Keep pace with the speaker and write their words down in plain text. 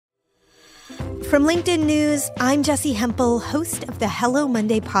From LinkedIn News, I'm Jessie Hempel, host of the Hello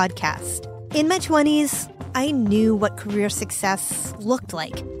Monday podcast. In my 20s, I knew what career success looked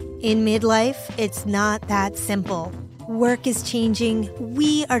like. In midlife, it's not that simple. Work is changing,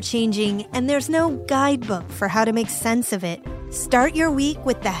 we are changing, and there's no guidebook for how to make sense of it. Start your week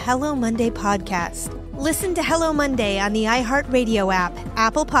with the Hello Monday podcast. Listen to Hello Monday on the iHeartRadio app,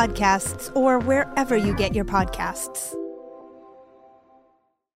 Apple Podcasts, or wherever you get your podcasts.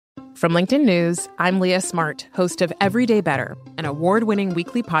 From LinkedIn News, I'm Leah Smart, host of Everyday Better, an award-winning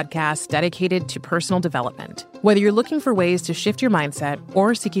weekly podcast dedicated to personal development. Whether you're looking for ways to shift your mindset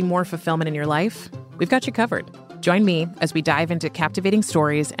or seeking more fulfillment in your life, we've got you covered. Join me as we dive into captivating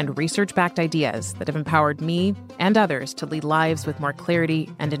stories and research-backed ideas that have empowered me and others to lead lives with more clarity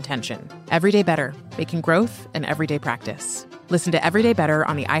and intention. Everyday Better, making growth an everyday practice. Listen to Everyday Better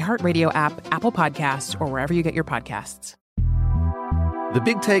on the iHeartRadio app, Apple Podcasts, or wherever you get your podcasts. The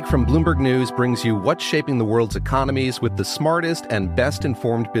Big Take from Bloomberg News brings you what's shaping the world's economies with the smartest and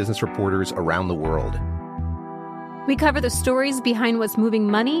best-informed business reporters around the world. We cover the stories behind what's moving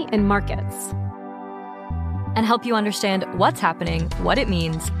money and markets, and help you understand what's happening, what it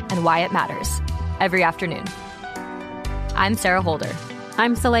means, and why it matters every afternoon. I'm Sarah Holder.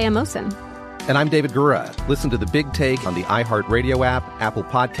 I'm Saleha Mohsin. And I'm David Gura. Listen to The Big Take on the iHeartRadio app, Apple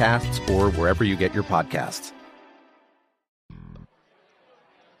Podcasts, or wherever you get your podcasts.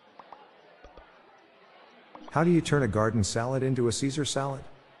 How do you turn a garden salad into a Caesar salad?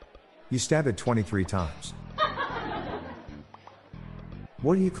 You stab it 23 times.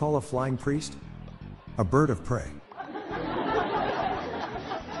 What do you call a flying priest? A bird of prey.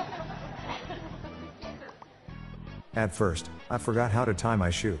 At first, I forgot how to tie my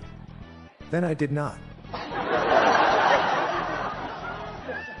shoe. Then I did not.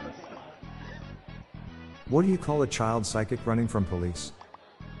 What do you call a child psychic running from police?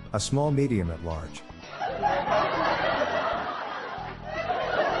 A small medium at large.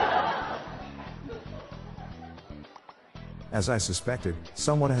 As I suspected,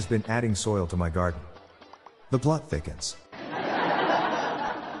 someone has been adding soil to my garden. The plot thickens.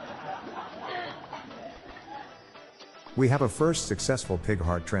 We have a first successful pig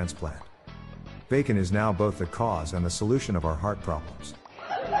heart transplant. Bacon is now both the cause and the solution of our heart problems.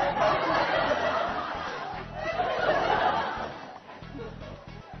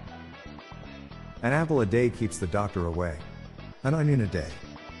 An apple a day keeps the doctor away. An onion a day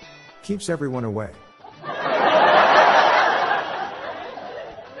keeps everyone away.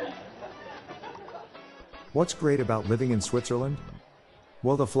 What's great about living in Switzerland?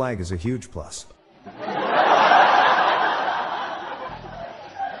 Well, the flag is a huge plus.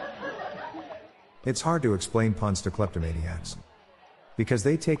 It's hard to explain puns to kleptomaniacs, because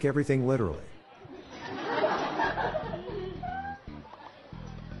they take everything literally.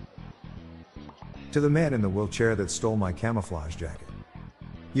 To the man in the wheelchair that stole my camouflage jacket.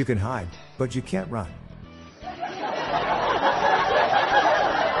 You can hide, but you can't run.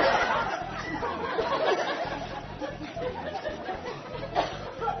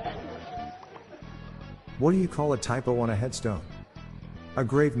 What do you call a typo on a headstone? A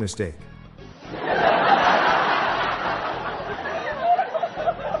grave mistake.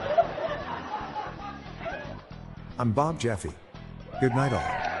 I'm Bob Jeffy. Good night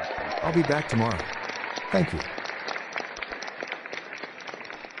all. I'll be back tomorrow. Thank you.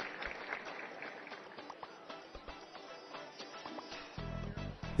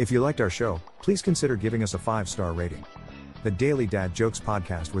 If you liked our show, please consider giving us a 5-star rating. The Daily Dad Jokes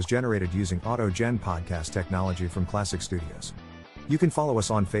podcast was generated using AutoGen podcast technology from Classic Studios. You can follow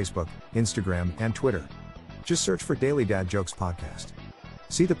us on Facebook, Instagram, and Twitter. Just search for Daily Dad Jokes podcast.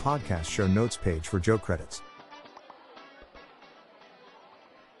 See the podcast show notes page for joke credits.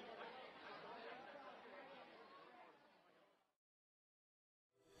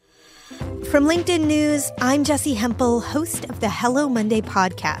 From LinkedIn News, I'm Jessie Hempel, host of the Hello Monday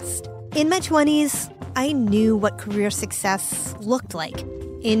podcast. In my 20s, I knew what career success looked like.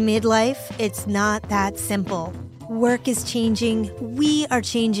 In midlife, it's not that simple. Work is changing, we are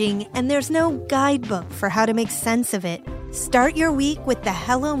changing, and there's no guidebook for how to make sense of it. Start your week with the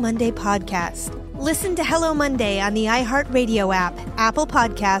Hello Monday podcast. Listen to Hello Monday on the iHeartRadio app, Apple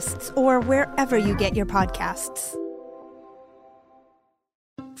Podcasts, or wherever you get your podcasts.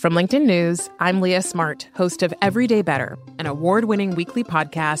 From LinkedIn News, I'm Leah Smart, host of Everyday Better, an award-winning weekly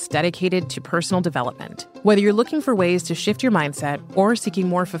podcast dedicated to personal development. Whether you're looking for ways to shift your mindset or seeking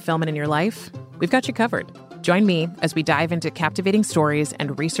more fulfillment in your life, we've got you covered. Join me as we dive into captivating stories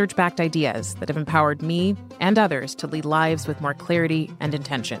and research-backed ideas that have empowered me and others to lead lives with more clarity and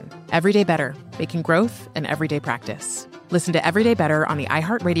intention. Everyday Better, making growth an everyday practice. Listen to Everyday Better on the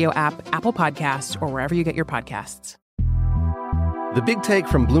iHeartRadio app, Apple Podcasts, or wherever you get your podcasts. The Big Take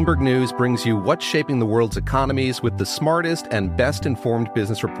from Bloomberg News brings you what's shaping the world's economies with the smartest and best-informed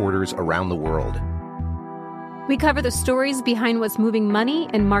business reporters around the world. We cover the stories behind what's moving money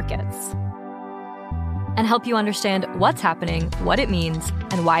and markets, and help you understand what's happening, what it means,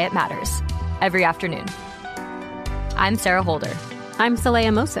 and why it matters every afternoon. I'm Sarah Holder. I'm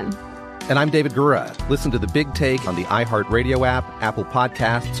Saleha Mohsin. And I'm David Gura. Listen to The Big Take on the iHeartRadio app, Apple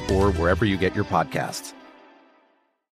Podcasts, or wherever you get your podcasts.